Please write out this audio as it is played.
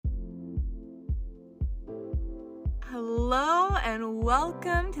Hello and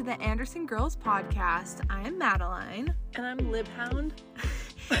welcome to the Anderson Girls Podcast. I am Madeline. And I'm Libhound.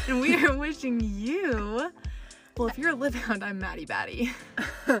 And we are wishing you, well, if you're a Libhound, I'm Maddie Batty.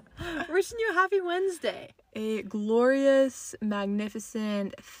 Wishing you a happy Wednesday. A glorious,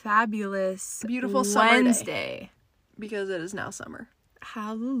 magnificent, fabulous, beautiful summer Wednesday. Day. Because it is now summer.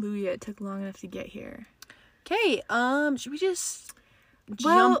 Hallelujah. It took long enough to get here. Okay, should we just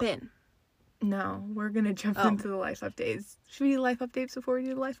jump in? No, we're going to jump into the life updates. Should we do life updates before we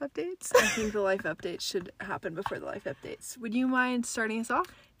do the life updates? I think the life updates should happen before the life updates. Would you mind starting us off?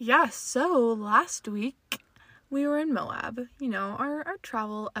 Yeah, so last week we were in Moab. You know, our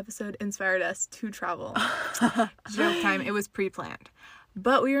travel episode inspired us to travel. Joke time, it was pre-planned.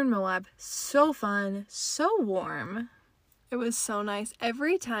 But we were in Moab. So fun, so warm. It was so nice.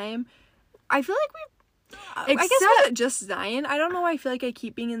 Every time, I feel like I guess with just Zion, I don't know why I feel like I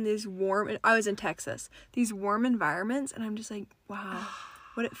keep being in these warm, I was in Texas, these warm environments, and I'm just like, wow,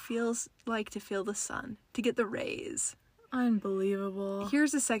 what it feels like to feel the sun, to get the rays. Unbelievable.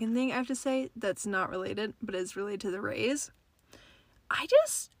 Here's the second thing I have to say that's not related, but is related to the rays. I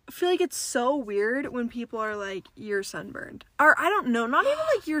just feel like it's so weird when people are like, you're sunburned. Or, I don't know, not even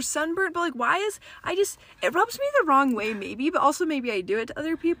like you're sunburned, but like, it rubs me the wrong way maybe, but also maybe I do it to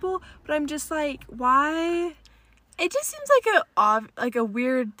other people, but I'm just like, why? It just seems like a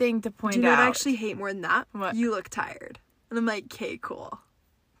weird thing to point out. Do you know what I actually hate more than that? What? You look tired. And I'm like, okay, cool.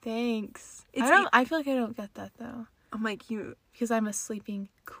 Thanks. I feel like I don't get that though. I'm like, because I'm a sleeping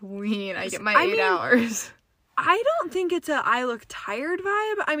queen. I get my 8 hours. I don't think it's a I look tired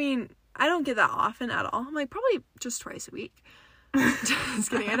vibe. I mean, I don't get that often at all. I'm like, probably just twice a week. Just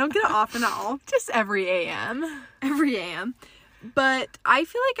kidding. I don't get it often at all. Just every AM. Every AM. But I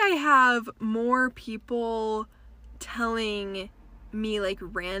feel like I have more people telling me, like,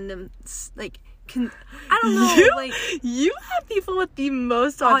 random, like, I don't know, you have people with the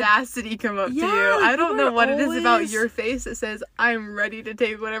most audacity come up to you. I don't know what it is about your face that says, I'm ready to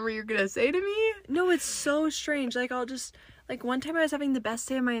take whatever you're gonna say to me. No, it's so strange. Like, I'll just, like, one time I was having the best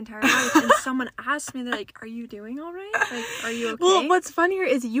day of my entire life, and someone asked me, they're like, are you doing all right? Like, are you okay? Well, what's funnier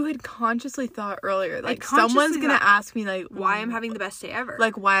is you had consciously thought earlier, like, someone's gonna ask me, like, why I'm having the best day ever.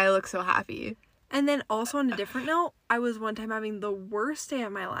 Like, why I look so happy. And then also on a different note, I was one time having the worst day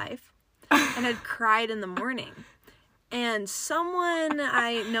of my life. And had cried in the morning. And someone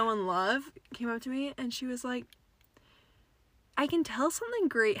I know and love came up to me and she was like, I can tell something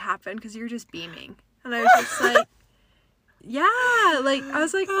great happened because you're just beaming. And I was just like, yeah. Like, I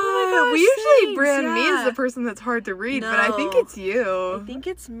was like, oh my gosh, we usually thanks. brand me as the person that's hard to read, but I think it's you. I think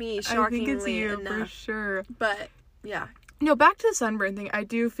it's me, shockingly I think it's you enough. for sure. But, yeah. No, back to the sunburn thing, I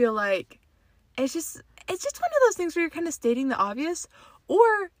do feel like it's just one of those things where you're kind of stating the obvious,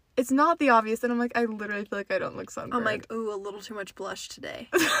 or it's not the obvious, and I'm like, I literally feel like I don't look sunburned. I'm like, ooh, a little too much blush today.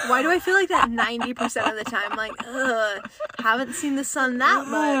 Why do I feel like that 90% of the time? I'm like, ugh, haven't seen the sun that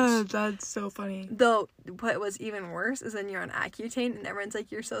much. That's so funny. Though, what was even worse is when you're on Accutane, and everyone's like,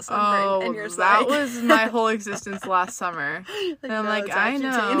 you're so sunburned, and you're just that like... was my whole existence last summer. Like, and I'm no, like, I know,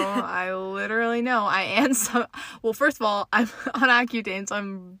 I literally know. I am well, first of all, I'm on Accutane, so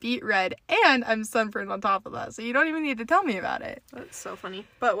I'm beet red, and I'm sunburned on top of that, so you don't even need to tell me about it. That's so funny.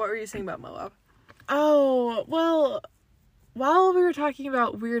 But what were you saying about Moab? Oh, well, while we were talking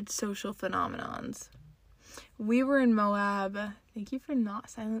about weird social phenomenons, we were in Moab. Thank you for not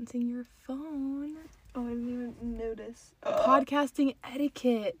silencing your phone. Oh, I didn't even notice. Podcasting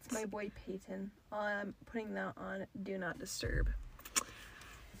etiquette. It's my boy Peyton. I'm putting that on Do Not Disturb.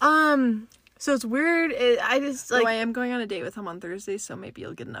 So it's weird. I just, like... I am going on a date with him on Thursday, so maybe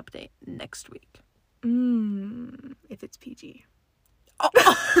you'll get an update next week. If it's PG. Oh.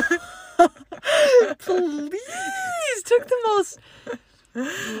 Please! Took the most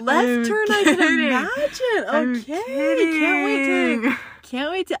left turn I can imagine. Okay.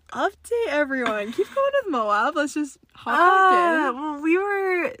 Can't wait to update everyone. Keep going with Moab. Let's just hop back in. Well,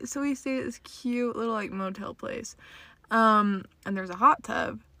 we stayed at this cute little, like, motel place. And there's a hot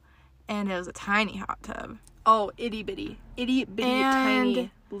tub. And it was a tiny hot tub. Oh, itty bitty,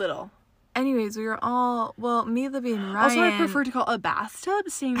 tiny little. Anyways, we were all, well, me, Libby, and Ryan. Also, I prefer to call it a bathtub,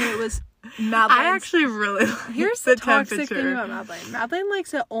 seeing that it was Madeline. I actually really like Here's the toxic thing about Madeline. Madeline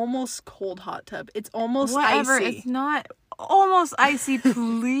likes an almost cold hot tub. It's almost icy. It's not almost icy,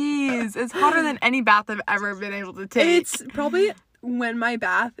 please. It's hotter than any bath I've ever been able to take. It's probably when my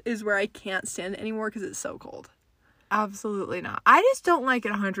bath is where I can't stand it anymore because it's so cold. Absolutely not. I just don't like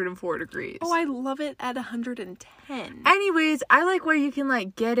it 104 degrees. Oh, I love it at 110. Anyways, I like where you can,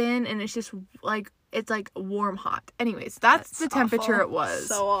 like, get in and it's just, like, it's like warm hot. Anyways, that's the temperature awful. it was.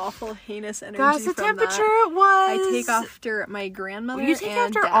 So awful, heinous energy. That's the from temperature that. it was. I take after my grandmother. You take and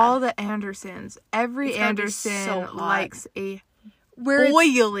after Dad. all the Andersons. Every It's gotta be Anderson so hot. likes a Where it's-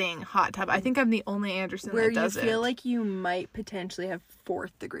 boiling hot tub. I think I'm the only Anderson where that doesn't. you feel like you might potentially have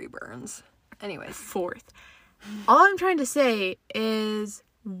 4th degree burns. Anyways, fourth. All I'm trying to say is,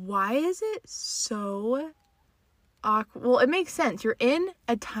 why is it so awkward? Well, it makes sense. You're in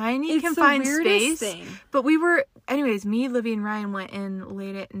a tiny it's confined the weirdest space. thing. But we were, anyways, me, Libby, and Ryan went in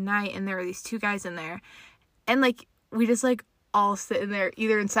late at night, and there were these 2 guys in there. And, like, we just, like, all sit in there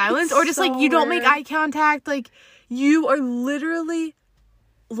either in silence It's or just, so like, you don't make weird. eye contact. Like, you are literally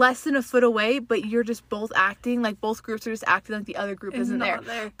less than a foot away, but you're just both acting, like, both groups are just acting like the other group It's isn't not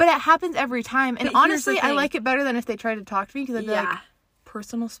there. there. But it happens every time. And But here's honestly, the I thing. like it better than if they tried to talk to me, because I'd be like, Yeah.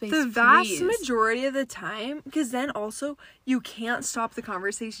 personal space, The vast please. majority of the time, because then also you can't stop the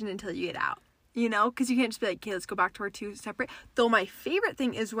conversation until you get out, you know, because you can't just be like, okay, let's go back to our 2 separate. Though my favorite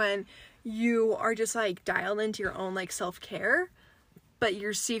thing is when you are just like dialed into your own like self-care, but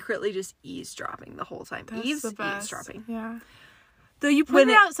you're secretly just eavesdropping the whole time. That's the best. Eavesdropping. Yeah. Though you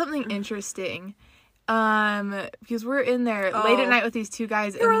pointed out something interesting. Because we're in there late at night with these 2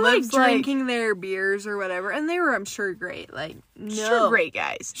 guys, They were and like Liv's drinking their beers or whatever, and they were, I'm sure, great. Like, no. sure, great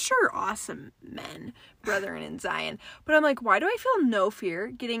guys. Sure, awesome men, brethren in Zion. But I'm like, why do I feel no fear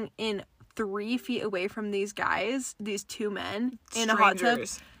getting in 3 feet away from these guys, these 2 men, in a hot tub,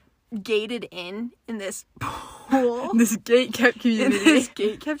 Strangers. gated in this pool, This gate-kept in community. this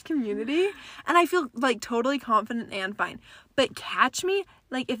gate-kept community, and I feel like totally confident and fine. But catch me,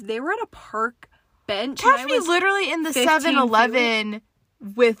 like, if they were at a park bench, and Catch I me was literally in the 15 feet 7-Eleven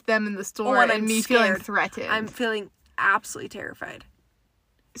with them in the store, and and I'm me scared. feeling threatened. I'm feeling absolutely terrified.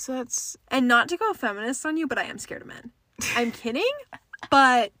 So that's... And not to go feminist on you, but I am scared of men. I'm kidding,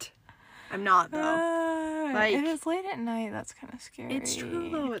 but I'm not, though. Like, if it's late at night, that's kind of scary. It's true,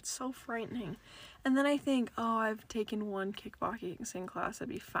 though. It's so frightening. And then I think, oh, I've taken 1 kickboxing class, I'd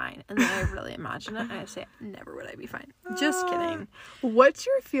be fine. And then I really imagine it, and I say, never would I be fine. Just kidding. What's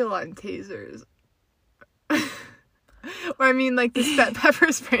your feel on tasers? Or I mean, like, the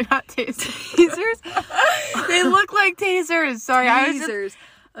pepper spray, not tasers. Tasers? They look like tasers. Sorry, Tasers.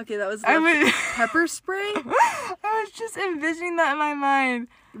 Okay, that was pepper spray? I was just envisioning that in my mind.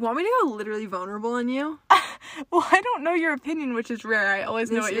 You want me to go literally vulnerable on you? Well, I don't know your opinion, which is rare. I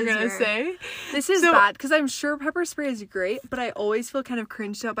always know This what you're is going to rare. say. This is So- bad, because I'm sure pepper spray is great, but I always feel kind of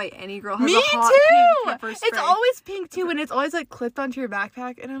cringed out by any girl who has Me a hot pink too! pepper spray. It's always pink, too, and it's always, like, clipped onto your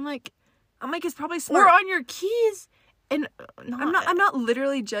backpack. And I'm like, it's probably smart. or on your keys. And I'm not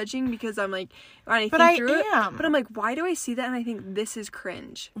literally judging because I'm like, when I think But I through it, am. but I'm like, why do I see that and I think this is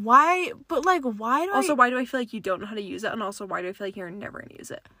cringe? Why? But, like, why do Also, I... why do I feel like you don't know how to use it? And also, why do I feel like you're never going to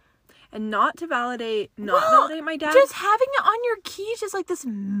use it? And not to validate my dad. Just having it on your keys, just like this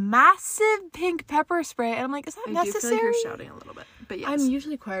massive pink pepper spray. And I'm like, is that I necessary? do feel like you're shouting a little bit. But yes. I'm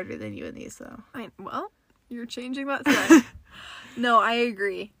usually quieter than you in these, though. Well, you're changing that today. No, I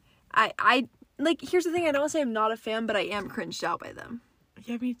agree. I like, here's the thing. I don't want to say I'm not a fan, but I am cringed out by them.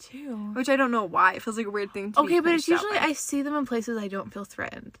 Yeah, me too. Which I don't know why. It feels like a weird thing to be Okay, but it's cringed out usually by. I see them in places I don't feel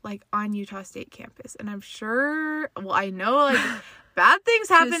threatened, like on Utah State campus, and I'm sure. Well, I know like bad things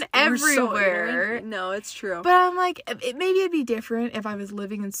happen Just- we're so everywhere. ignorant. No, it's true. But I'm like, maybe it'd be different if I was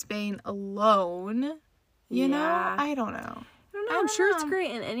living in Spain alone. You know, Yeah. I don't know. I don't know. I'm sure it's great,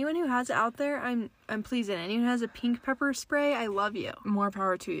 and anyone who has it out there, I'm pleased. And anyone who has a pink pepper spray, I love you. More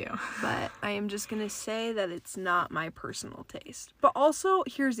power to you. But I am just gonna say that it's not my personal taste. But also,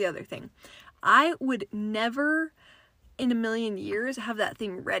 here's the other thing: I would never, in a million years, have that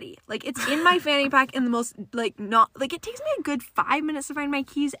thing ready. Like, it's in my fanny pack in the most it takes me a good 5 minutes to find my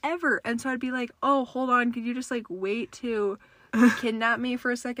keys ever, and so I'd be like, oh, hold on, could you just wait to kidnap me for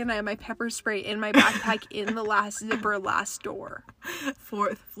a second? I have my pepper spray in my backpack in the last zipper, last door.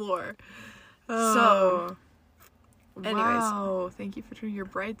 4th floor. So, anyways. Wow, thank you for turning your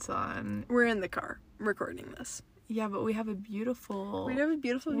brights on. We're in the car recording this. Yeah, but we have a beautiful... We have a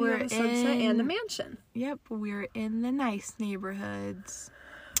beautiful view We're of a sunset and a in- mansion. Yep, we're in the nice neighborhoods.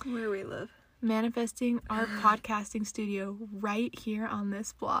 Where we live. Manifesting our podcasting studio right here on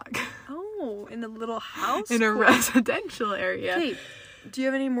this block. Oh, in a little house? In a Cool. residential area. Okay, do you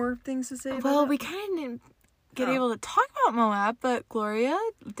have any more things to say about Well, that? we kind of didn't get Oh. able to talk about Moab, but Gloria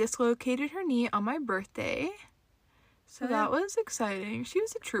dislocated her knee on my birthday. So Oh, yeah. that was exciting. She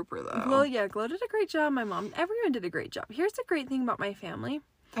was a trooper, though. Glow did a great job. My mom, everyone did a great job. Here's the great thing about my family.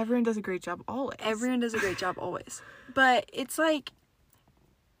 Everyone does a great job always. Everyone does a great job always. But it's like,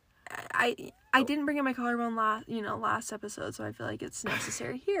 I didn't bring in my collarbone last episode, so I feel like it's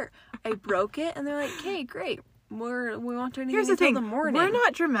necessary here. I broke it, and they're like, "Okay, great. We won't do anything until the morning." We're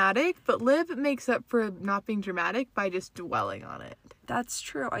not dramatic, but Liv makes up for not being dramatic by just dwelling on it. That's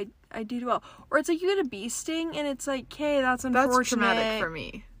true. I do well. Or it's like you get a bee sting, and it's like, "Okay, that's unfortunate." That's traumatic for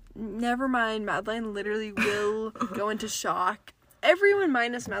me. Never mind. Madeline literally will go into shock. Everyone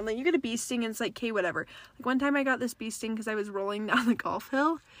minus Madeline, you get a bee sting, and it's like, "Okay, whatever." Like one time I got this bee sting because I was rolling down the golf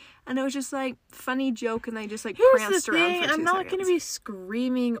hill. And it was just, like, funny joke, and I just, like, pranced around for 2 seconds. I'm not going to be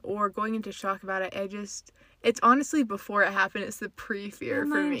screaming or going into shock about it. It's honestly, before it happened, it's the pre-fear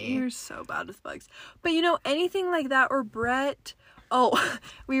for me. You're so bad with bugs. But, anything like that, or Brett,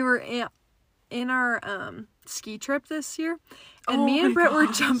 we were in our ski trip this year, and me and Brett were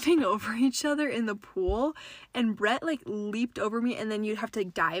jumping over each other in the pool, and Brett like leaped over me, and then you'd have to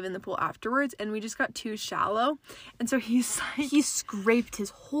dive in the pool afterwards, and we just got too shallow, and so he scraped his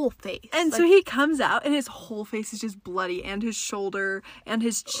whole face, and so he comes out and his whole face is just bloody, and his shoulder and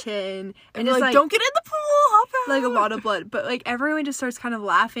his chin, and just like, "Don't get in the pool, hop out." Like a lot of blood, but like everyone just starts kind of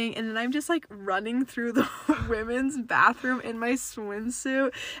laughing, and then I'm just like running through the women's bathroom in my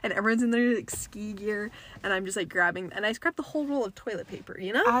swimsuit, and everyone's in their like ski gear, and I'm just like grabbing, and I scrapped the whole roll of toilet paper,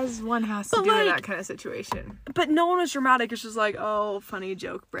 as one has to do in that kind of situation. But no one was dramatic. It's just like, "Oh, funny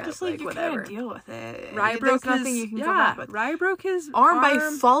joke, Brett." Just like you whatever. Kind of deal with it. Rye broke nothing you can go back with. Rye broke his arm by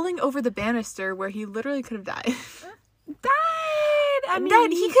falling over the banister, where he literally could have died. I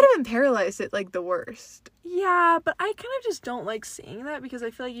mean, he could have been paralyzed at like the worst. Yeah, but I kind of just don't like seeing that, because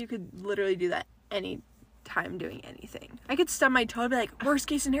I feel like you could literally do that any time doing anything. I could stub my toe and be like, worst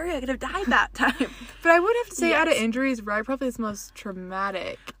case scenario, I could have died that time. But I would have to say, out of injuries, Rye probably is most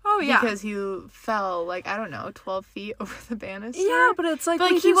traumatic. Oh yeah, because he fell like, I don't know, 12 feet over the banister. Yeah, but it's like,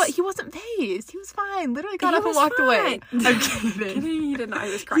 he wasn't phased. He was fine. Literally got up and walked away. I'm kidding. He did not.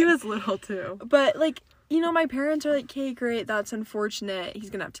 He was crying. He was little too. But like, my parents are like, "Okay, great, that's unfortunate. He's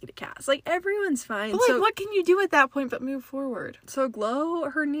gonna have to get a cast." Like, everyone's fine. But, what can you do at that point but move forward? So Glow,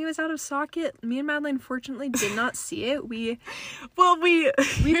 her knee was out of socket. Me and Madeline fortunately did not see it. We played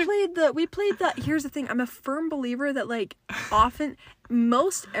the. Here's the thing. I'm a firm believer that like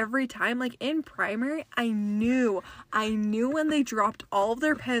most every time, like in primary, I knew when they dropped all of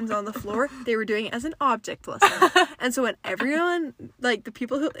their pens on the floor, they were doing it as an object lesson. And so when everyone, like the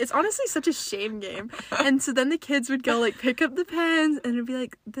people who, it's honestly such a shame game. And so then the kids would go like pick up the pens, and it'd be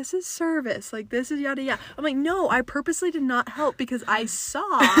like, "This is service, like this is yada yada." I'm like, "No, I purposely did not help, because I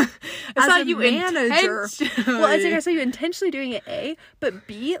saw as a manager." Well, I saw you intentionally doing it, A, but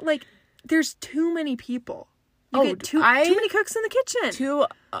B, like there's too many people. Too many cooks in the kitchen.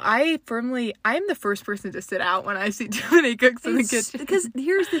 I'm the first person to sit out when I see too many cooks in the kitchen. Because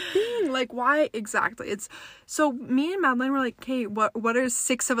here's the thing, like, why exactly? It's so me and Madeline were like, "Okay, what are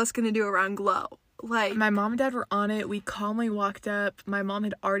 6 of us gonna do around Glow?" Like, my mom and dad were on it. We calmly walked up. My mom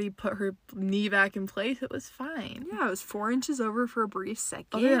had already put her knee back in place. It was fine. Yeah, it was 4 inches over for a brief second.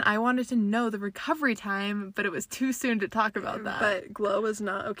 Other than I wanted to know the recovery time, but it was too soon to talk about that. But Glow was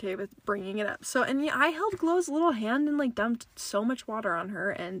not okay with bringing it up. So, and yeah, I held Glow's little hand and like dumped so much water on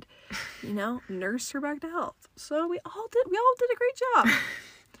her, and nursed her back to health. So we all did a great job.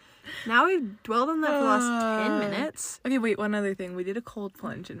 Now we've dwelled on that for the last 10 minutes. Okay, wait, one other thing. We did a cold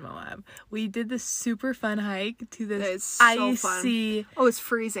plunge in Moab. We did this super fun hike to this so icy... Fun. Oh, it's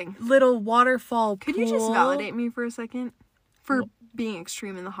freezing. Little waterfall pool. Could you just validate me for a second? For being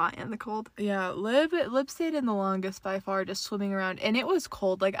extreme in the hot and the cold? Yeah, Lib stayed in the longest by far, just swimming around. And it was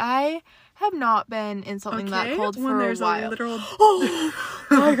cold. Like, I have not been in something that cold for a while. A literal... Oh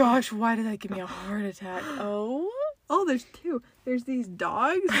my gosh, why did that give me a heart attack? Oh, there's 2. There's these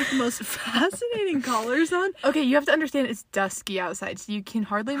dogs with the most fascinating collars on. Okay, you have to understand it's dusky outside, so you can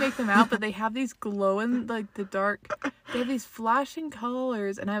hardly make them out, but they have these glowing, like, the dark... They have these flashing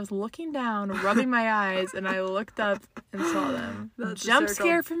colors, and I was looking down, rubbing my eyes, and I looked up and saw them. Jump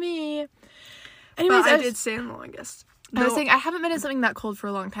scare for me. Anyways, I did stay in the longest. I was saying, I haven't been in something that cold for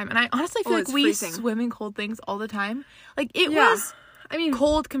a long time, and I honestly feel like we swim in cold things all the time. Like, it was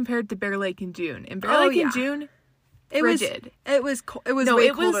cold compared to Bear Lake in June. In Bear Lake in June... Frigid. It was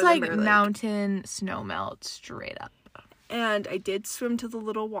like mountain snow melt straight up. And I did swim to the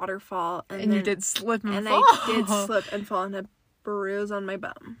little waterfall, and you did slip and fall. I did slip and fall and had bruise on my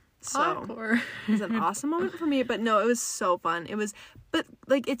bum. So it was an awesome moment for me. But no, it was so fun. But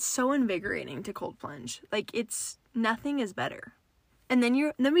like, it's so invigorating to cold plunge. Like, nothing is better. And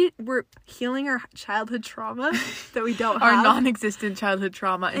then we're healing our childhood trauma that we don't have. Our non-existent childhood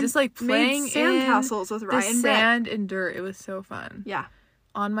trauma. And just like playing sandcastles with Ryan and Brett. Sand and dirt. It was so fun. Yeah.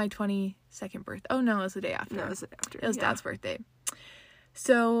 On my 22nd birthday. Oh no, it was the day after. No, it was the day after. It was Dad's birthday.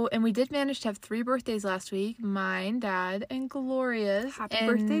 So, and we did manage to have 3 birthdays last week. Mine, Dad, and Gloria's. Happy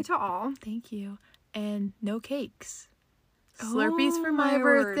birthday to all. Thank you. And no cakes. Slurpees for my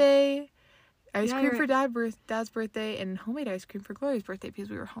word. birthday. Ice cream you're for Dad's birthday. And homemade ice cream for Gloria's birthday because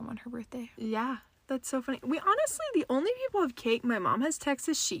we were home on her birthday. Yeah, that's so funny. We honestly, the only people have cake, my mom has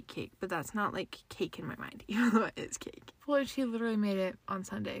Texas sheet cake, but that's not like cake in my mind, even though it is cake. Well, she literally made it on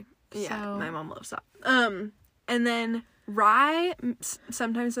Sunday. Yeah, So. my mom loves that. And then Rye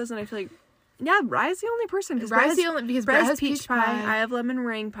sometimes does, and I feel like, yeah, Rye's the only person. Rye's the only, because Brett has peach pie. I have lemon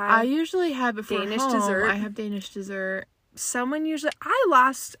meringue pie. I usually have it for Danish home. dessert. I have Danish dessert. Someone usually,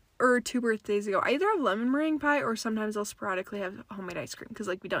 last 2 birthdays ago, I either have lemon meringue pie or sometimes I'll sporadically have homemade ice cream because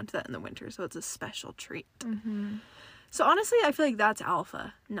like we don't do that in the winter, so it's a special treat. Mm-hmm. So honestly, I feel like that's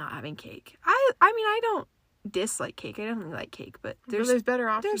alpha, not having cake. I mean, I don't dislike cake. I definitely like cake, but There's better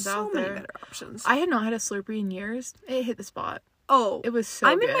options there's so out many there. better options. I had not had a Slurpee in years. It hit the spot. Oh, It was so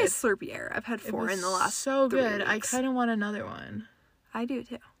I'm good. in my Slurpee era. I've had 4 in the last so 3 good. I weeks. kind of want another one. I do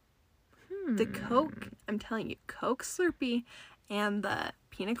too. The Coke, I'm telling you, Coke Slurpee and the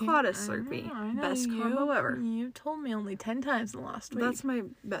Pina Colada Slurpee, I know, best combo ever. You told me only 10 times in the last week. That's my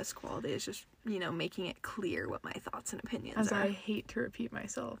best quality, is just, making it clear what my thoughts and opinions As are. I hate to repeat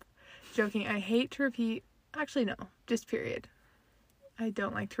myself. Joking, I hate to repeat. Actually, no. Just period. I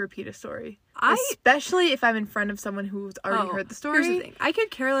don't like to repeat a story. Especially if I'm in front of someone who's already heard the story. Here's the thing. I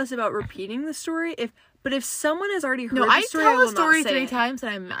could care less about repeating the story, but if someone has already heard No, the I story, tell I will a story not say 3 it. times and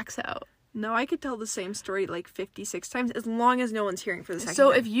I max out. No, I could tell the same story like 56 times as long as no one's hearing for the second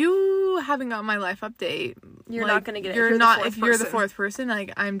So time. if you haven't got my life update, You're like, not going to get it. You're the not. fourth If you're the person. 4th person,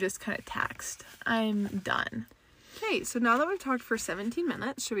 like I'm just kind of taxed. I'm done. Okay, so now that we've talked for 17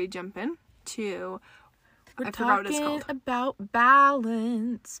 minutes, should we jump in to... We're I forgot what it's talking called. about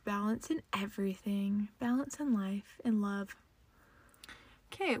balance. Balance in everything. Balance in life, in love.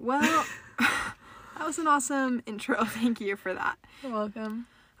 Okay, well, that was an awesome intro. Thank you for that. You're welcome.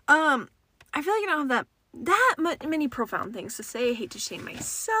 I feel like I don't have that many profound things to say. I hate to shame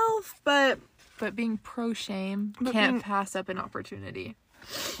myself, but being pro shame can't pass up an opportunity.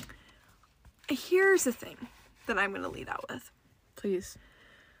 Here's the thing that I'm going to lead out with. Please.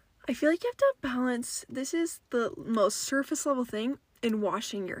 I feel like you have to balance. This is the most surface level thing in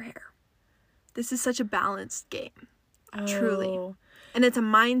washing your hair. This is such a balanced game. Truly. And it's a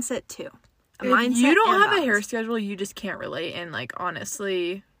mindset too. If you don't have a hair schedule, you just can't relate and like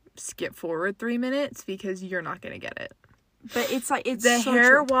honestly skip forward 3 minutes because you're not gonna get it. But it's like it's the so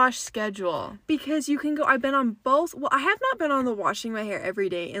hair true. wash schedule. Because you can go. I've been on both. Well, I have not been on the washing my hair every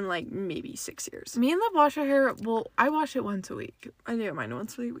day in like maybe 6 years. Me and Liv wash our hair. Well, I wash it once a week, I do mine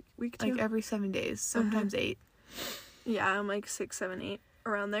once a week too. like every 7 days, sometimes 8. Yeah, I'm like 6, 7, 8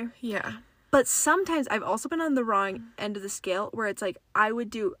 around there. Yeah. But sometimes I've also been on the wrong end of the scale where it's like I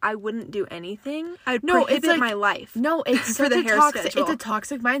wouldn't do anything. I'd prohibit like, my life. No, it's for such the a hair toxic. schedule. It's a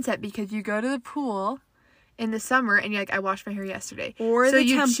toxic mindset because you go to the pool in the summer and you're like, I washed my hair yesterday, Or so the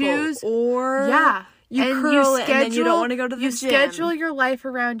you temple, choose. or You curl it and then you don't want to go to the you gym. schedule your life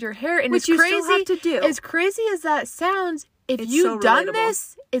around your hair, and Which it's you crazy. still have to do. As crazy as that sounds, if It's you've so done relatable.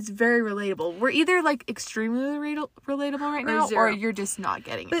 this, it's very relatable. We're either like extremely relatable right now, zero. or you're just not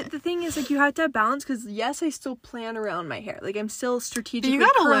getting But it. the thing is, like, you have to have balance because, yes, I still plan around my hair. Like, I'm still strategically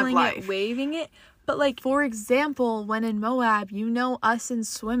gotta live curling life. it, waving it. But, like, For example, when in Moab, us in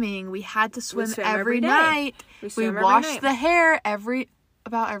swimming, we had to swim swim every every day. night. We We swim every washed night. the hair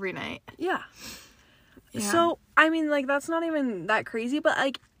about every night. yeah. Yeah. So, I mean, like, that's not even that crazy. But,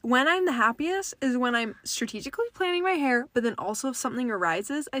 like, when I'm the happiest is when I'm strategically planning my hair. But then also if something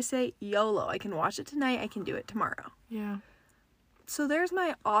arises, I say, YOLO. I can wash it tonight. I can do it tomorrow. Yeah. So there's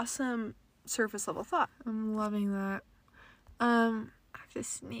my awesome surface level thought. I'm loving that. I have to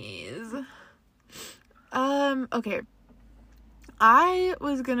sneeze. Okay. I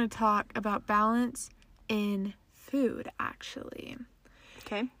was gonna talk about balance in food, actually.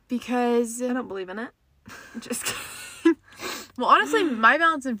 Okay. Because, I don't believe in it. Just kidding. well, honestly, my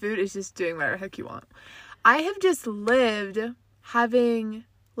balance in food is just doing whatever the heck you want. I have just having lived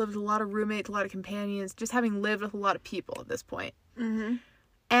with a lot of roommates, a lot of companions, just having lived with a lot of people at this point. Mm-hmm.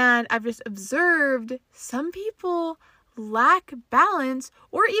 And I've just observed some people lack balance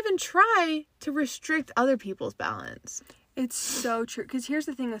or even try to restrict other people's balance. It's so true. Because here's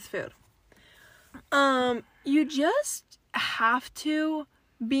the thing with food. You just have to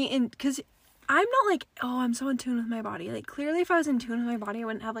be in... Because I'm not like, oh, I'm so in tune with my body. Like, clearly if I was in tune with my body, I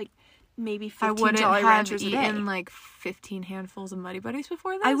wouldn't have, like, maybe I 15 wouldn't Jolly have Ranchers a day. eaten like 15 handfuls of Muddy Buddies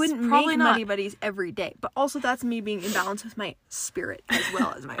before this. I wouldn't Probably make not. Muddy Buddies every day, but also that's me being in balance with my spirit as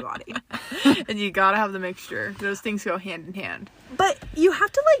well as my body. And you gotta have the mixture. Those things go hand in hand. But you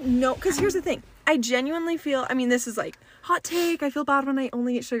have to like know, because here's the thing. I genuinely feel, I mean, this is like hot take. I feel bad when I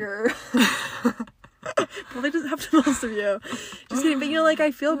only eat sugar. Probably doesn't happen to most of you. Just kidding. But you know, like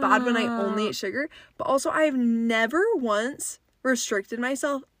I feel bad when I only eat sugar. But also I have never once restricted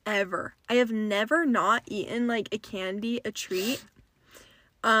myself ever. I have never not eaten like a candy, a treat,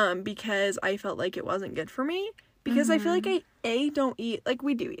 because I felt like it wasn't good for me. Because I feel like I don't eat, like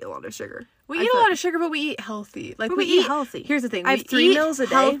we do eat a lot of sugar. We eat a lot of sugar, but we eat healthy. Like we eat healthy. Here's the thing: I have 3 meals a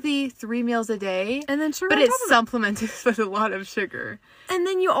day. Healthy 3 meals a day, And then sugar, but on it's top of it. supplemented with a lot of sugar. And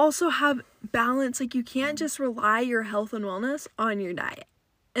then you also have balance. Like you can't just rely your health and wellness on your diet.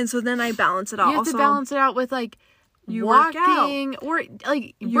 And so then I balance it out. You have to balance it out with like You work walking or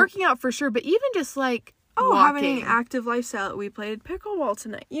like working out for sure, but even just like having walking. an active lifestyle. We played pickleball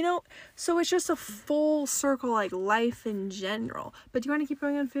tonight. You know, so it's just a full circle, like life in general. But do you want to keep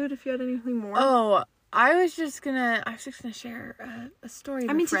going on food if you had anything more? Oh, I was just gonna share a story.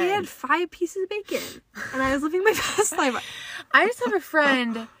 I mean, today I had 5 pieces of bacon, and I was living my best life. I just have a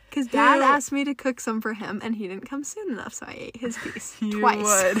friend Because Dad asked me to cook some for him, and he didn't come soon enough, so I ate his piece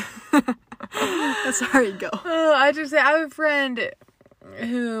twice. would. Sorry, go. Oh, I have a friend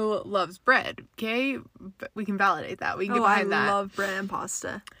who loves bread. Okay, but we can validate that. We can get behind that. I love bread and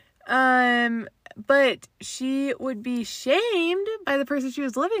pasta. But she would be shamed by the person she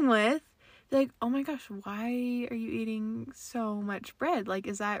was living with. Like, oh my gosh, why are you eating so much bread? Like,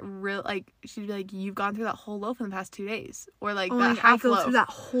 is that real? Like, she'd be like, you've gone through that whole loaf in the past 2 days. Or like that half I go loaf. through that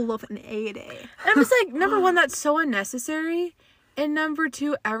whole loaf in a day. And I'm just like, number one, that's so unnecessary. And number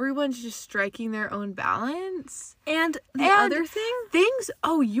two, everyone's just striking their own balance. And the other thing?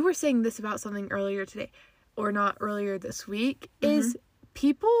 You were saying this about something earlier today, or not earlier this week, is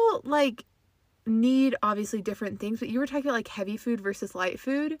people like need obviously different things, but you were talking about like heavy food versus light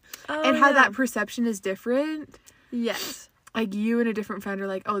food and how that perception is different. Yes. Like you and a different friend are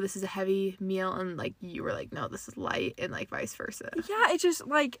like, oh, this is a heavy meal, and like you were like, no, this is light, and like vice versa. Yeah, it's just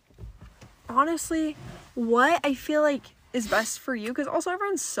like, honestly, what I feel like is best for you, because also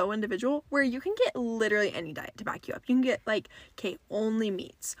everyone's so individual, where you can get literally any diet to back you up. You can get like, okay, only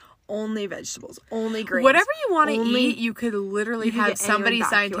meats, only vegetables, only grains. Whatever you want to eat, you could literally have somebody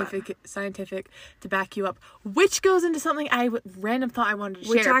scientific to back you up. Which goes into something random thought I wanted to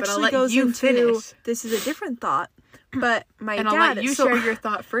share, Which actually but I'll let goes you into, finish. This is a different thought, but my and dad... I'll let you share your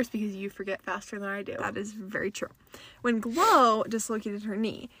thought first because you forget faster than I do. That is very true. When Glow dislocated her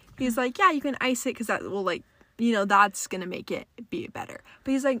knee, he's like, yeah, you can ice it because that will like, you know, that's gonna make it be better.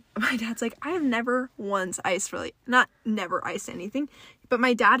 But he's like, my dad's like, I have never once iced not never iced anything, but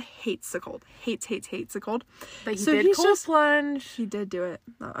my dad hates the cold. Hates the cold. But he did cold plunge. He did do it.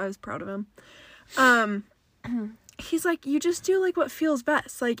 I was proud of him. He's like, you just do like what feels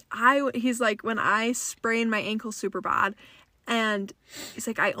best. Like he's like, when I sprain my ankle super bad, and he's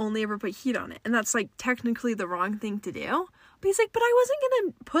like, I only ever put heat on it, and that's like technically the wrong thing to do. But he's like, but I wasn't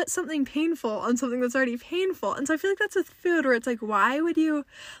gonna put something painful on something that's already painful. And so I feel like that's with food, where it's like, why would you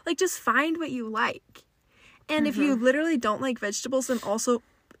like just find what you like? And if you literally don't like vegetables, then also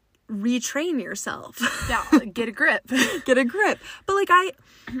retrain yourself. Yeah, get a grip. Get a grip. But like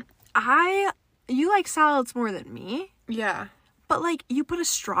you like salads more than me. Yeah. But like you put a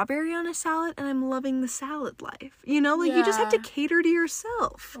strawberry on a salad, and I'm loving the salad life. You know, like you just have to cater to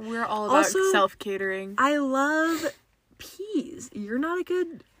yourself. We're all about self-catering. I love peas. You're not a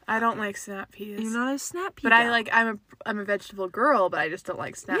good... I don't like snap peas. You're not a snap pea. But I'm a vegetable girl, but I just don't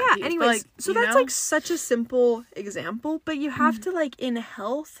like snap peas. Yeah, anyways, like, so that's like such a simple example, but you have to like in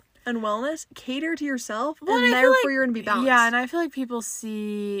health and wellness cater to yourself, and therefore you're gonna be balanced. Yeah, and I feel like people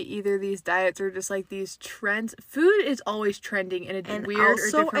see either these diets or just like these trends. Food is always trending in a weird or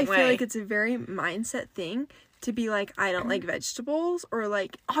different way. I feel like it's a very mindset thing to be like, I don't like vegetables, or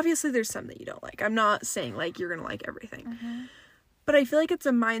like obviously there's some that you don't like. I'm not saying like you're gonna like everything. But I feel like it's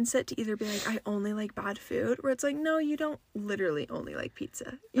a mindset to either be like, I only like bad food, or it's like, no, you don't literally only like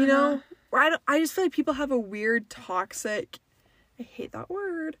pizza. You know? Or I just feel like people have a weird toxic, I hate that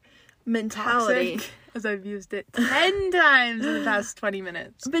word, mentality. Toxic, as I've used it 10 times in the past 20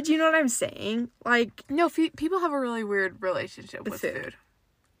 minutes. But you know what I'm saying? Like, no, people have a really weird relationship with food.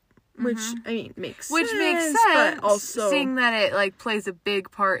 Which, I mean, makes sense. Which makes sense, but also seeing that it, like, plays a big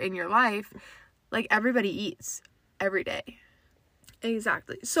part in your life. Like, everybody eats every day.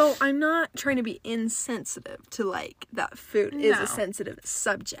 Exactly. So I'm not trying to be insensitive to like that food is a sensitive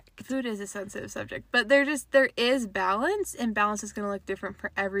subject. Food is a sensitive subject, but there is balance, and balance is going to look different for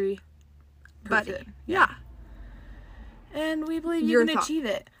every buddy. It. Yeah. And we believe you Your can thought. achieve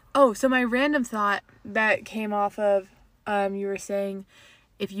it. Oh, so my random thought that came off of, you were saying,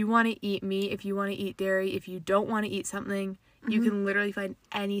 if you want to eat meat, if you want to eat dairy, if you don't want to eat something, you can literally find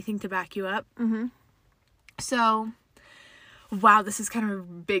anything to back you up. Mm-hmm. So, wow, this is kind of a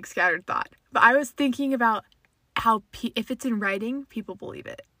big scattered thought. But I was thinking about how, if it's in writing, people believe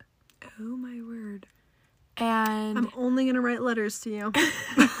it. Oh, my word. And I'm only going to write letters to you. no,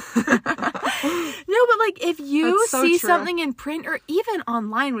 but like if you That's so see true. something in print or even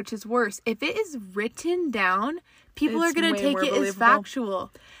online, which is worse, if it is written down, people It's are going way to take more it as believable.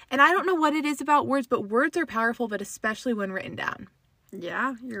 factual. And I don't know what it is about words, but words are powerful, but especially when written down.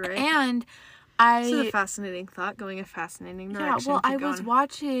 Yeah, you're right. And This is a fascinating thought, going a fascinating direction. well, Keep I was going.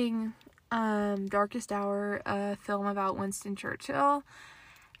 watching Darkest Hour, a film about Winston Churchill.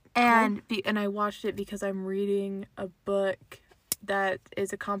 And and I watched it because I'm reading a book that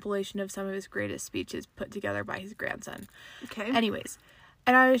is a compilation of some of his greatest speeches put together by his grandson. Okay. Anyways,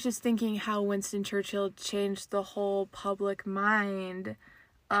 and I was just thinking how Winston Churchill changed the whole public mind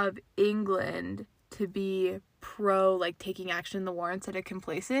of England to be pro, like, taking action in the war instead of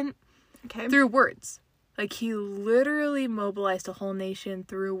complacent Okay. through words. Like, he literally mobilized a whole nation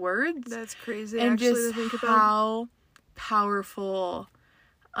through words. That's crazy. And actually, just to think about. how powerful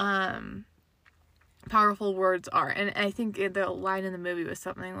words are. And I think the line in the movie was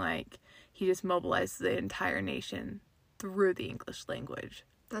something like, he just mobilized the entire nation through the English language.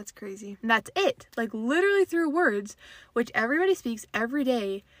 That's crazy. And that's it. Like, literally through words, which everybody speaks every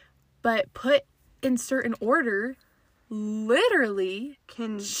day, but put in certain order, literally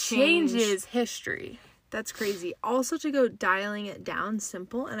Can changes history. That's crazy. Also, to go dialing it down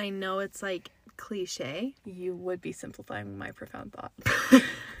simple, and I know it's like cliche. You would be simplifying my profound thought.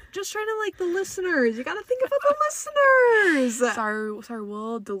 Just trying to like the listeners. You gotta think about the listeners. Sorry,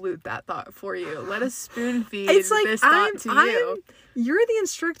 we'll dilute that thought for you. Let us spoon feed It's like this thought to you. You're the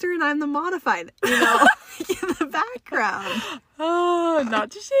instructor and I'm the modified. You know, in the background. Oh,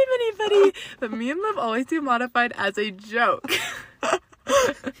 not to shame anybody, but me and Liv always do modified as a joke.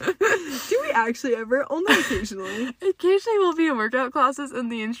 Do we actually ever? Only occasionally. Occasionally we'll be in workout classes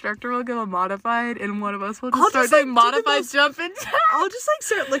and the instructor will give a modified and one of us will I'll just start just, like, doing do the modified most- jump and jack. I'll just like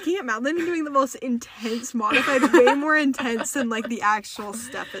start looking at Madeline and doing the most intense modified, way more intense than like the actual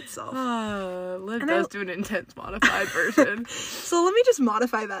step itself. Liv And does do an intense modified version. So let me just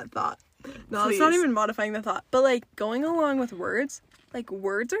modify that thought. No, it's not Please. even modifying the thought. But like going along with words, like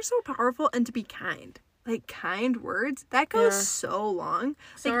words are so powerful, and to be kind. Like kind words, that goes Yeah. so long.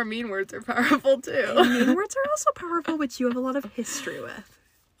 So our mean words are powerful too. And mean words are also powerful, which you have a lot of history with.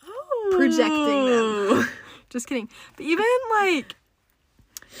 Oh. Projecting them. Just kidding. But even like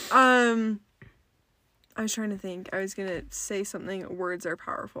I was trying to think. I was gonna say something. Words are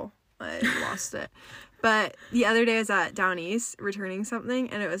powerful. I lost it. But the other day I was at Down East returning something,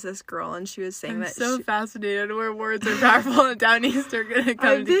 and it was this girl, and she was saying I'm that so she, fascinated where words are powerful and Down East are gonna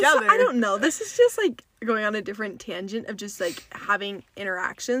come together. I don't know. This is just like going on a different tangent of just like having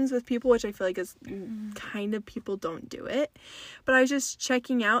interactions with people, which I feel like is kind of people don't do it. But I was just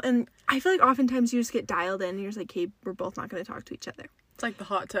checking out, and I feel like oftentimes you just get dialed in and you're just like, hey, we're both not going to talk to each other. It's like the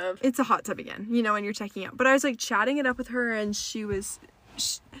hot tub. It's a hot tub again, you know, when you're checking out. But I was like chatting it up with her, and she was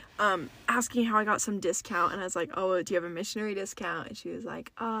asking how I got some discount, and I was like, oh, do you have a missionary discount? And she was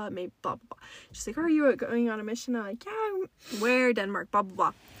like, maybe blah blah blah. She's like, are you going on a mission? I'm like, yeah. Where? Denmark, blah blah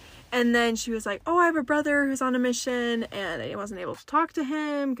blah. And then she was like, oh, I have a brother who's on a mission, and I wasn't able to talk to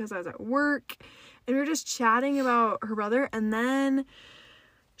him because I was at work. And we were just chatting about her brother, and then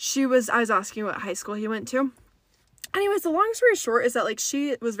I was asking what high school he went to. Anyways, the long story short is that like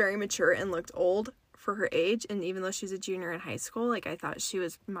she was very mature and looked old for her age, and even though she's a junior in high school, like I thought she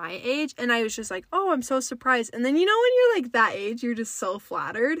was my age, and I was just like, oh, I'm so surprised. And then, you know, when you're like that age, you're just so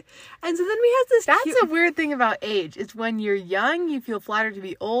flattered. And so then we had this That's a weird thing about age. It's when you're young, you feel flattered to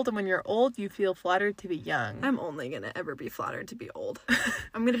be old, and when you're old, you feel flattered to be young. I'm only gonna ever be flattered to be old.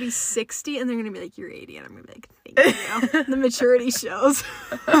 I'm gonna be 60 and they're gonna be like, you're 80, and I'm gonna be like, thank you. The maturity shows.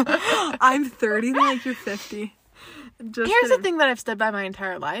 I'm 30 and they're like, you're 50. Just Here's kidding. the thing that I've stood by my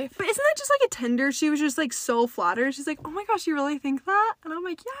entire life. But isn't that just like a tender? She was just like so flattered. She's like, oh my gosh, you really think that? And I'm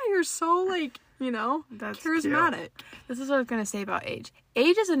like, yeah, you're so like, you know, That's charismatic. This is what I was going to say about age.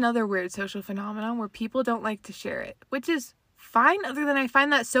 Age is another weird social phenomenon where people don't like to share it, which is fine, other than I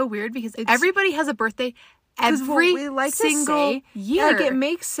find that so weird because everybody has a birthday every we like single year. Like, it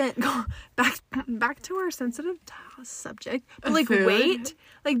makes sense. Back to our sensitive subject. But, like, Food. weight,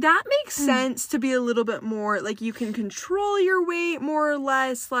 like, that makes sense to be a little bit more, like, you can control your weight more or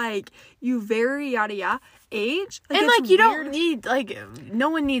less, like, you vary, yada, yada. Age. Like, and, like, you don't need, like, no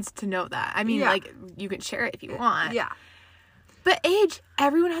one needs to know that. I mean, like, you can share it if you want. Yeah. But age,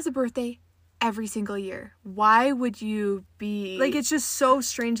 everyone has a birthday every single year. Why would you be... Like, it's just so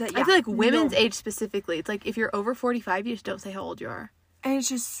strange that, I feel like women's age specifically, it's like, if you're over 45, you just don't say how old you are. And it's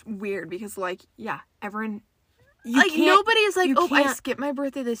just weird because, like, everyone... Like, nobody's like, oh, I skipped my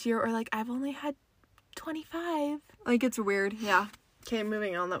birthday this year, or, like, I've only had 25. Like, it's weird. Yeah. Okay,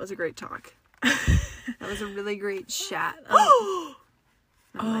 moving on. That was a great talk. That was a really great chat. Oh,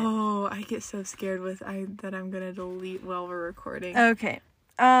 I get so scared that I'm gonna delete while we're recording. Okay.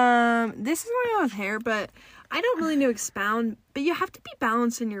 This is going on with hair, but I don't really know expound, but you have to be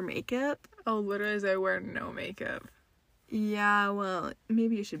balanced in your makeup. Oh, literally, as I wear no makeup. Yeah, well,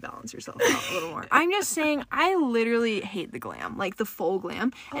 maybe you should balance yourself out a little more. I'm just saying, I literally hate the glam, like the full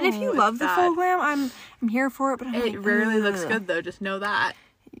glam. And if you love the full glam, I'm here for it, but it rarely looks good, though. Just know that.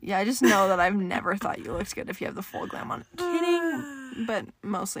 Yeah, I just know that I've never thought you looked good if you have the full glam on. Kidding, but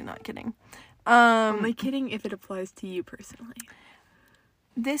mostly not kidding. Only kidding if it applies to you personally.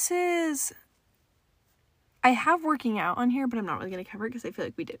 I have working out on here, but I'm not really going to cover it because I feel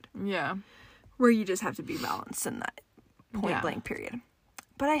like we did. Yeah. Where you just have to be balanced in that point blank period.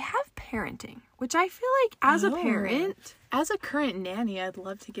 But I have parenting, which I feel like as a parent... As a current nanny, I'd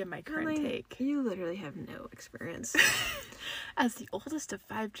love to give my current take. You literally have no experience. As the oldest of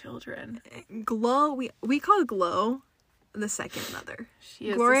 5 children. Glow, we call Glow the second mother.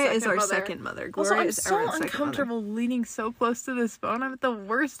 Gloria is our second mother. Gloria is our second mother. I'm so uncomfortable leaning so close to this phone. I'm at the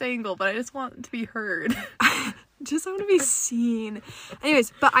worst angle, but I just want to be heard. Just want to be seen.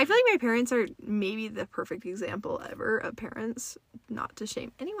 Anyways, but I feel like my parents are maybe the perfect example ever of parents. Not to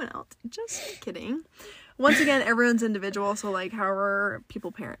shame anyone else. Just kidding. Once again, everyone's individual, so, like, however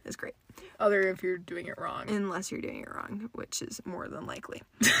people parent is great. Other if you're doing it wrong. Unless you're doing it wrong, which is more than likely.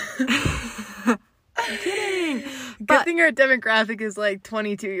 I'm kidding. Good thing our demographic is, like,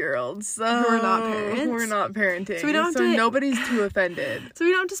 22-year-olds. So who are not parents. We're not parenting. So we don't nobody's too offended. So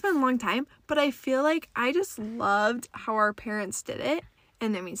we don't have to spend a long time, but I feel like I just loved how our parents did it,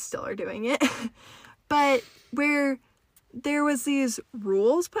 and then we still are doing it. But where there was these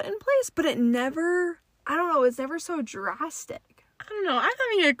rules put in place, but it never... I don't know, it's never so drastic. I don't know, I'm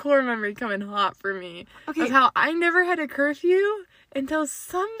having a core memory coming hot for me. Okay. Of how I never had a curfew until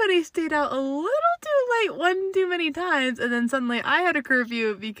somebody stayed out a little too late one too many times, and then suddenly I had a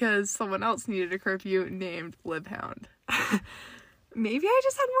curfew because someone else needed a curfew named Libhound. Maybe I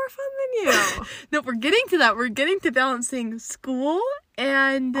just had more fun than you. No, we're getting to that. We're getting to balancing school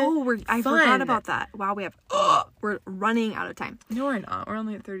and I forgot about that. Wow, we're running out of time. No, we're not. We're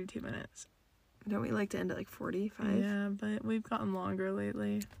only at 32 minutes. Don't we like to end at like 45? Yeah, but we've gotten longer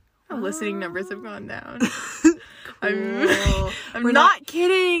lately. Our listening numbers have gone down. Cool. I'm not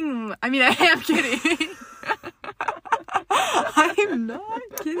kidding. I mean, I am kidding. I'm not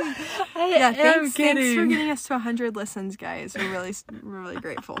kidding. Thanks for getting us to 100 listens, guys. We're really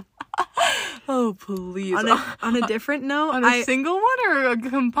grateful. Oh, please. On a different note, on a single one or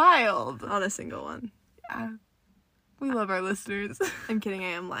compiled? On a single one. We love our listeners. I'm kidding.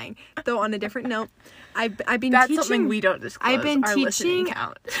 I am lying. Though on a different note, I've been That's teaching. That's something we don't disclose. I've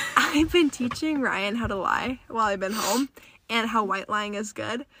been teaching Ryan how to lie while I've been home, and how white lying is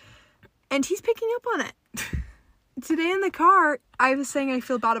good, and he's picking up on it. Today in the car, I was saying I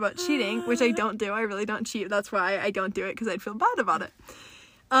feel bad about cheating, which I don't do. I really don't cheat. That's why I don't do it, because I'd feel bad about it.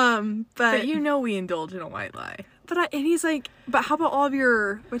 But you know we indulge in a white lie. And he's like, but how about all of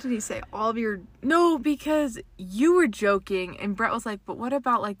your, what did he say? All of your... No, because you were joking, and Brett was like, but what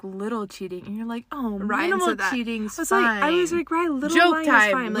about, like, little cheating? And you're like, oh, minimal cheating's fine. I was like, right, little joke lying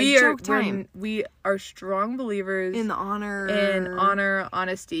is fine. Like, joke time. We are strong believers in honor,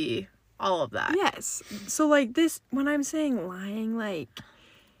 honesty, all of that. Yes. So, like, this, when I'm saying lying, like,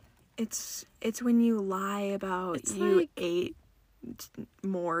 it's when you lie about you ate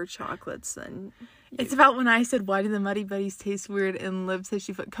more chocolates than... It's about when I said, why do the Muddy Buddies taste weird? And Liv said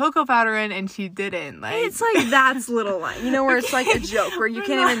she put cocoa powder in and she didn't. Like, it's like, that's little lying. You know, where it's like a joke where you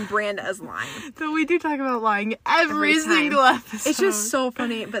can't even brand it as lying. So we do talk about lying every single episode. It's just so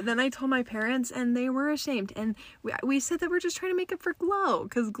funny. But then I told my parents and they were ashamed. And we said that we're just trying to make up for Glow.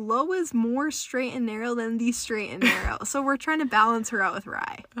 Because Glow is more straight and narrow than the straight and narrow. So we're trying to balance her out with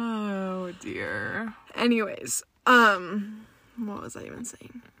Rye. Oh, dear. Anyways, what was I even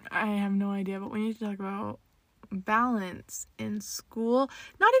saying? I have no idea, but we need to talk about balance in school.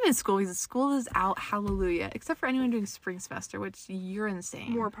 Not even school, because school is out, hallelujah. Except for anyone doing spring semester, which you're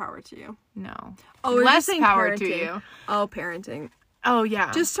insane. More power to you. No. Oh, less parenting. power to you. Oh, parenting. Oh,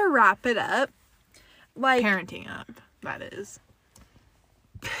 yeah. Just to wrap it up. Like, parenting up, that is.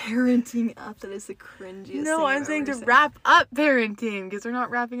 Parenting up, that is the cringiest No, thing I'm I've saying ever to said. wrap up parenting, because we're not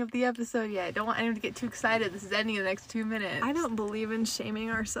wrapping up the episode yet. Don't want anyone to get too excited. This is ending in the next 2 minutes. I don't believe in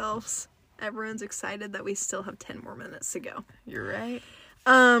shaming ourselves. Everyone's excited that we still have 10 more minutes to go. You're right.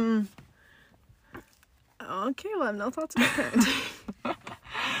 Okay, well, I have no thoughts about parenting.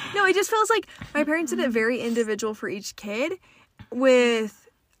 No, it just feels like my parents did it very individual for each kid with...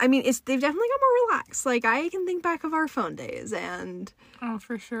 I mean, they've definitely got more relaxed. Like, I can think back of our phone days and... Oh,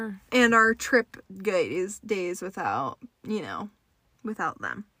 for sure. And our trip days without, without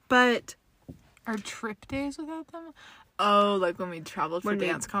them. But... Our trip days without them? Oh, like when we traveled for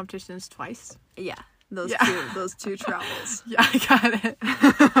dance competitions twice? Yeah. Those two travels. Yeah, I got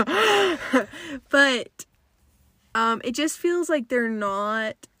it. But, it just feels like they're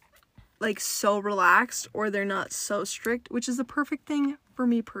not, like, so relaxed or they're not so strict, which is the perfect thing for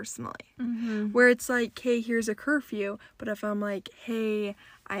me personally. Mm-hmm. Where it's like, hey, here's a curfew, but if I'm like, hey,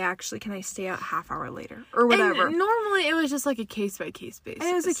 can I stay out half hour later? Or whatever. And normally it was just like a case-by-case basis.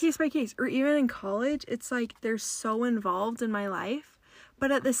 And it was a case-by-case. Or even in college, it's like, they're so involved in my life,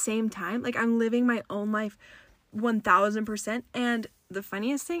 but at the same time, like, I'm living my own life 1000%. And the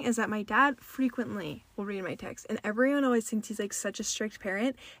funniest thing is that my dad frequently will read my text, and everyone always thinks he's like such a strict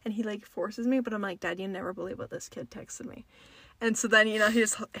parent, and he like forces me, but I'm like, Dad, you never believe what this kid texted me. And so then, he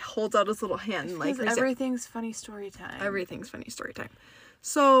just holds out his little hand and like, everything's funny story time. Everything's funny story time.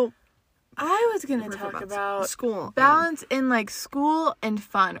 So I was gonna talk about school balance in like school and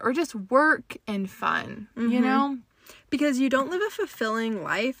fun, or just work and fun, because you don't live a fulfilling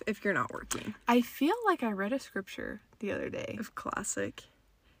life if you're not working. I feel like I read a scripture the other day. Classic.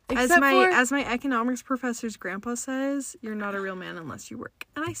 As my economics professor's grandpa says, you're not a real man unless you work.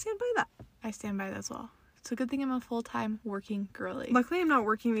 And I stand by that. I stand by that as well. It's a good thing I'm a full-time working girly. Luckily, I'm not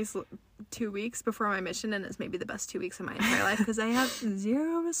working these 2 weeks before my mission, and it's maybe the best 2 weeks of my entire life because I have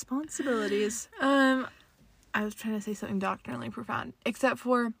zero responsibilities. I was trying to say something doctrinally profound, except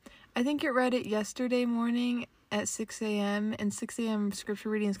for I think you read it yesterday morning at 6 a.m. and 6 a.m. scripture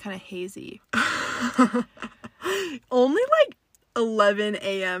reading is kind of hazy. Only like 11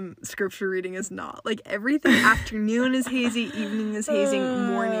 a.m. scripture reading is not. Like, everything afternoon is hazy, evening is hazy,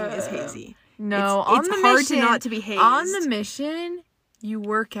 morning is hazy. No, it's hard to not to be hazed. On the mission, you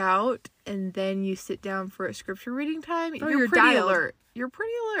work out and then you sit down for a scripture reading time. You're pretty alert. You're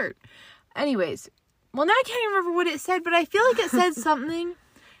pretty alert. Anyways, well, now I can't even remember what it said, but I feel like it said something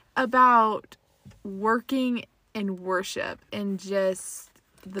about working and worship and just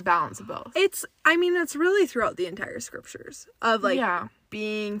the balance of both. It's really throughout the entire scriptures of like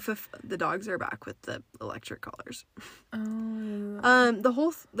being the dogs are back with the electric collars. Oh. The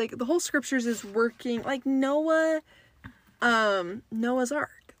whole scriptures is working, like Noah's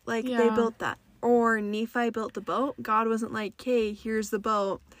Ark. Like they built that. Or Nephi built the boat. God wasn't like, "Okay, here's the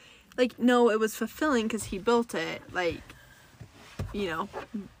boat." Like, no, it was fulfilling because he built it, like,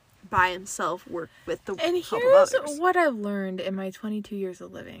 by himself, work with the and help here's of others. what I've learned in my 22 years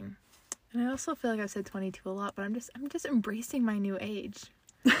of living. And I also feel like I've said 22 a lot, but I'm just embracing my new age.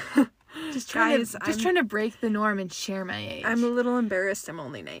 Just trying to break the norm and share my age. I'm a little embarrassed. I'm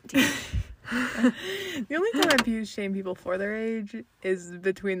only 19. The only time I shame people for their age is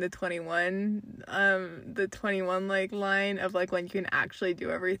between the 21 like line of like when you can actually do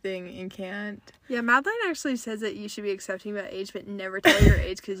everything and can't. Yeah, Madeline actually says that you should be accepting about age, but never tell your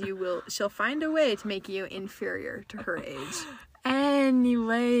age because she'll find a way to make you inferior to her age.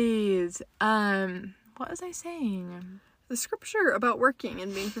 Anyways, what was I saying? The scripture about working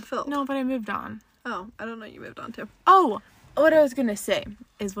and being fulfilled. No, but I moved on. Oh, I don't know what you moved on to. Oh, what I was gonna say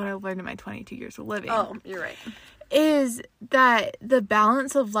is what I learned in my 22 years of living. Oh, you're right. Is that the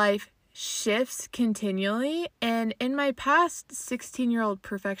balance of life shifts continually, and in my past 16-year-old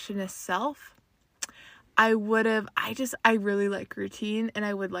perfectionist self, I really like routine, and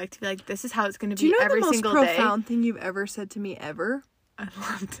I would like to be like, this is how it's going to be every single day. Do you know the most profound thing you've ever said to me ever? I'd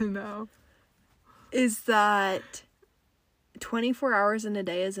love to know. Is that 24 hours in a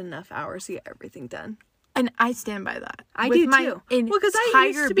day is enough hours to get everything done. And I stand by that. I do too. Well, because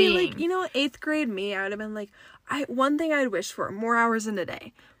I used to be like, 8th grade me, I would have been like, one thing I'd wish for, more hours in a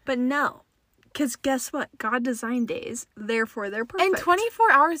day. But no. Because guess what? God designed days, therefore they're perfect. And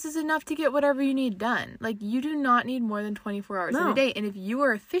 24 hours is enough to get whatever you need done. Like, you do not need more than 24 hours in a day. And if you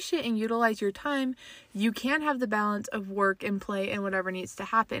are efficient and utilize your time, you can have the balance of work and play and whatever needs to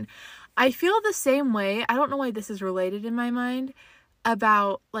happen. I feel the same way. I don't know why this is related in my mind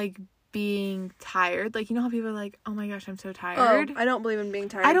about, like, being tired. Like, you know how people are like, oh my gosh, I'm so tired. Oh, I don't believe in being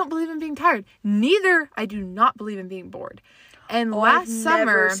tired. I don't believe in being tired. Neither, I do not believe in being bored. And I've summer,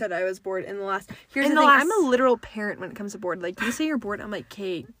 never said I was bored in the last. Here's the thing. I'm a literal parent when it comes to bored. Like, you say you're bored, I'm like,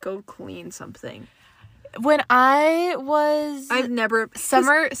 Kate, go clean something. When I was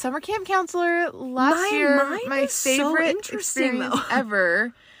summer camp counselor last year, my favorite experience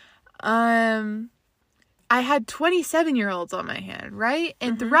ever. I had 27-year-olds on my hand, right?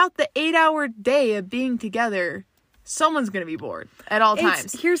 And throughout the 8-hour day of being together, someone's going to be bored at all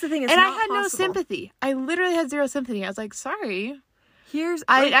times. Here's the thing. I had no sympathy. I literally had zero sympathy. I was like, sorry.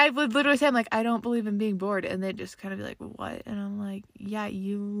 I would literally say, I'm like, I don't believe in being bored. And they'd just kind of be like, what? And I'm like, yeah,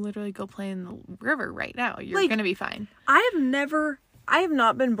 you literally go play in the river right now. You're going to be fine. I have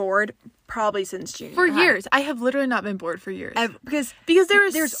not been bored probably since junior for years. I have literally not been bored for years. Because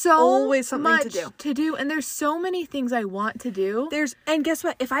there's so always something much to do. And there's so many things I want to do. And guess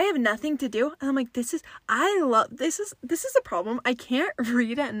what? If I have nothing to do, and I'm like, this is a problem. I can't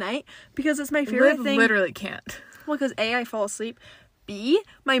read at night because it's my favorite thing. Literally can't. Well, because A, I fall asleep. B,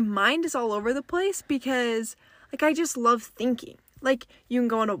 my mind is all over the place because, like, I just love thinking. Like, you can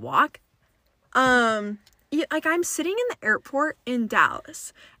go on a walk. Like, I'm sitting in the airport in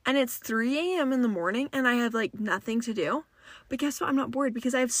Dallas, and it's 3 a.m. in the morning, and I have, like, nothing to do. But guess what? I'm not bored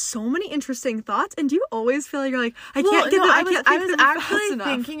because I have so many interesting thoughts. And do you always feel like you're like, I was actually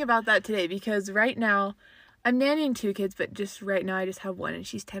thinking about that today because right now, I'm nannying 2 kids, but just right now I just have 1, and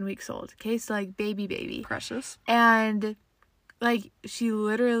she's 10 weeks old. Okay, so, like, baby. Precious. And, like, she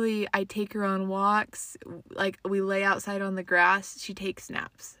literally, I take her on walks. Like, we lay outside on the grass. She takes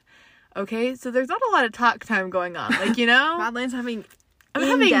naps. Okay, so there's not a lot of talk time going on. Like, you know? Madeline's having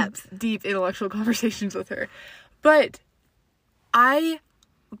deep intellectual conversations with her. But I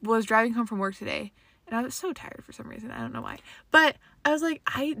was driving home from work today, and I was so tired for some reason. I don't know why. But I was like,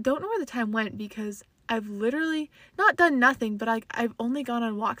 I don't know where the time went because I've literally not done nothing, but I've only gone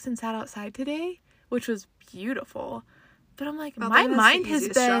on walks and sat outside today, which was beautiful. But I'm like, my mind has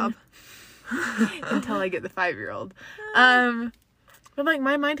been... until I get the 5-year-old. But, like,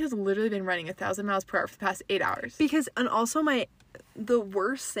 my mind has literally been running 1,000 miles per hour for the past 8 hours. Because, and also the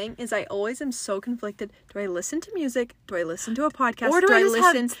worst thing is I always am so conflicted. Do I listen to music? Do I listen to a podcast? Or do I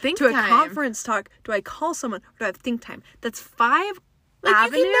listen to a conference talk? Do I call someone? Or do I have think time? That's 5 like,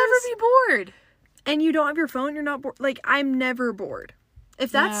 avenues. You can never be bored. And you don't have your phone, you're not bored. Like, I'm never bored.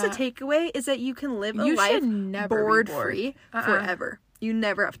 If that's the takeaway, is that you can live a life bored-free forever. You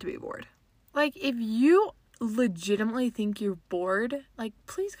never have to be bored. Like, if you legitimately think you're bored, like,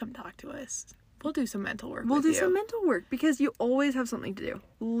 please come talk to us. We'll do some mental work. We'll do some mental work because you always have something to do.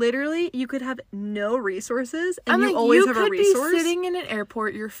 Literally, you could have no resources and you always have a resource. You could be sitting in an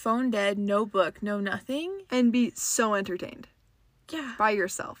airport, your phone dead, no book, no nothing. And be so entertained. Yeah. By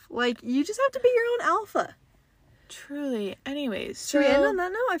yourself. Like, you just have to be your own alpha. Truly. Anyways. Should we end on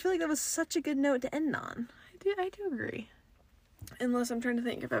that note? I feel like that was such a good note to end on. I do agree. Unless I'm trying to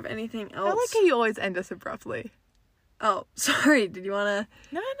think if I have anything else. I like how you always end us abruptly. Oh, sorry. Did you want to...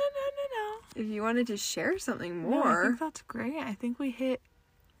 No. If you wanted to share something more... No, I think that's great. I think we hit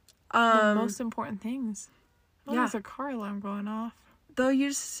the most important things. Oh, there's a car alarm going off. Though you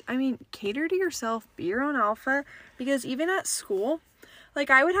just... cater to yourself. Be your own alpha. Because even at school... Like,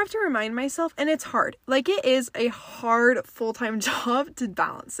 I would have to remind myself, and it's hard. Like, it is a hard full-time job to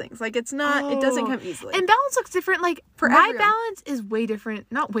balance things. Like, it's not, it doesn't come easily. And balance looks different. Like, for my balance is way different.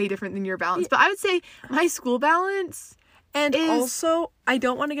 Not way different than your balance, but I would say my school balance and also, I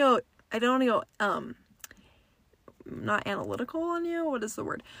don't want to go, not analytical on you. What is the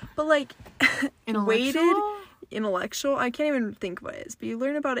word? But, like, intellectual. I can't even think what it is, but you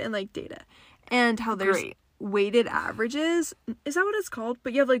learn about it in, like, data. And how there's... weighted averages, is that what it's called?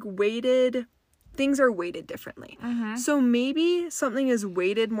 But you have like things are weighted differently. So maybe something is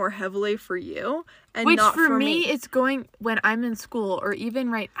weighted more heavily for you and not for me. It's going when I'm in school or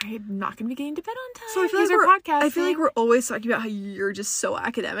even I'm not going to be getting to bed on time. So I feel like we're always talking about how you're just so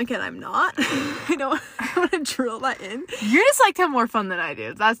academic and I'm not. I don't want to drill that in. You just like to have more fun than I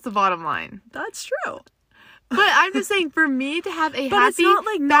do. That's the bottom line. That's true. But I'm just saying, for me to have a happy, it's not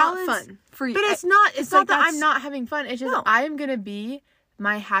like balance, not fun for you. But it's not that I'm not having fun. It's just I am gonna be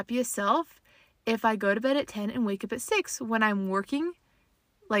my happiest self if I go to bed at 10 and wake up at 6 when I'm working,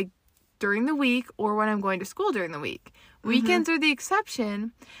 like during the week or when I'm going to school during the week. Weekends are the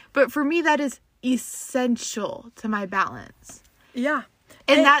exception, but for me that is essential to my balance. Yeah,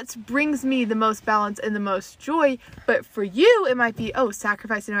 and that brings me the most balance and the most joy. But for you, it might be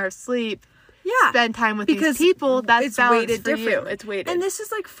sacrifice an hour of sleep. spend time with these people, that's it's balanced weighted for differently. you. It's weighted. And this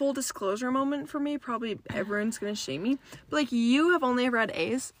is like full disclosure moment for me. Probably everyone's gonna shame me, but like you have only ever had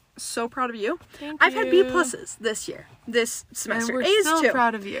A's. So proud of you. I've had B pluses this semester. And we're A's still too.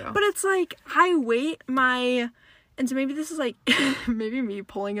 proud of you. But it's like I weight my, and so maybe this is like maybe me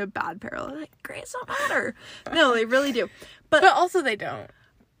pulling a bad parallel. Like grades don't matter. No, they really do. But also they don't.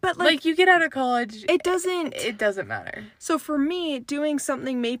 But like you get out of college, it doesn't matter. So for me, doing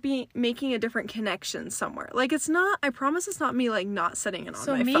something, maybe making a different connection somewhere. Like it's not, I promise it's not me like not setting it on my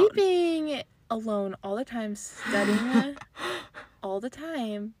phone. So me being alone all the time, studying all the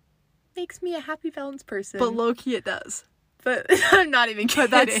time, makes me a happy, balanced person. But low-key it does. But I'm not even kidding.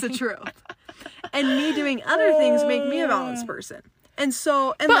 But that's the truth. And me doing other things make me a balanced person. And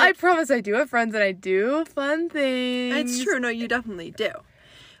so, and but like, I promise I do have friends and I do fun things. It's true. No, you definitely do.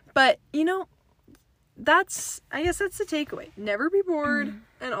 But, you know, I guess that's the takeaway. Never be bored.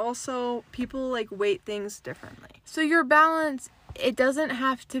 And also, people, like, weight things differently. So your balance, it doesn't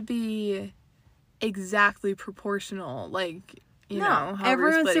have to be exactly proportional. Like, you know, how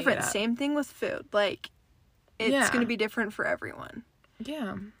everyone's different. Same thing with food. Like, it's going to be different for everyone.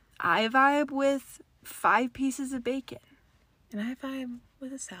 Yeah. I vibe with 5 pieces of bacon. And I vibe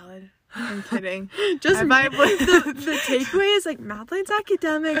with a salad. I'm kidding. Just I vibe with the takeaway is like Madeline's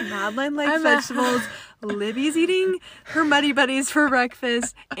academic, Madeline likes vegetables, Libby's eating her Muddy Buddies for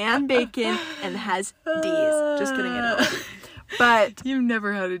breakfast and bacon and has D's. Just kidding, I don't. But you've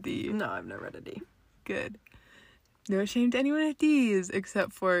never had a D. No, I've never had a D. Good. No shame to anyone with D's,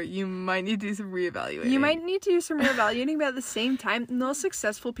 except for you might need to do some reevaluating. You might need to do some reevaluating, but at the same time, the most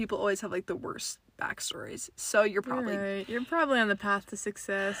successful people always have like the worst backstories. So you're probably right. You're probably on the path to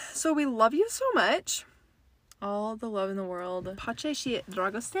success. So we love you so much. All the love in the world. Pace się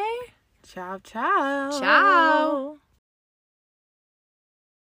dragoste. Ciao, ciao. Ciao.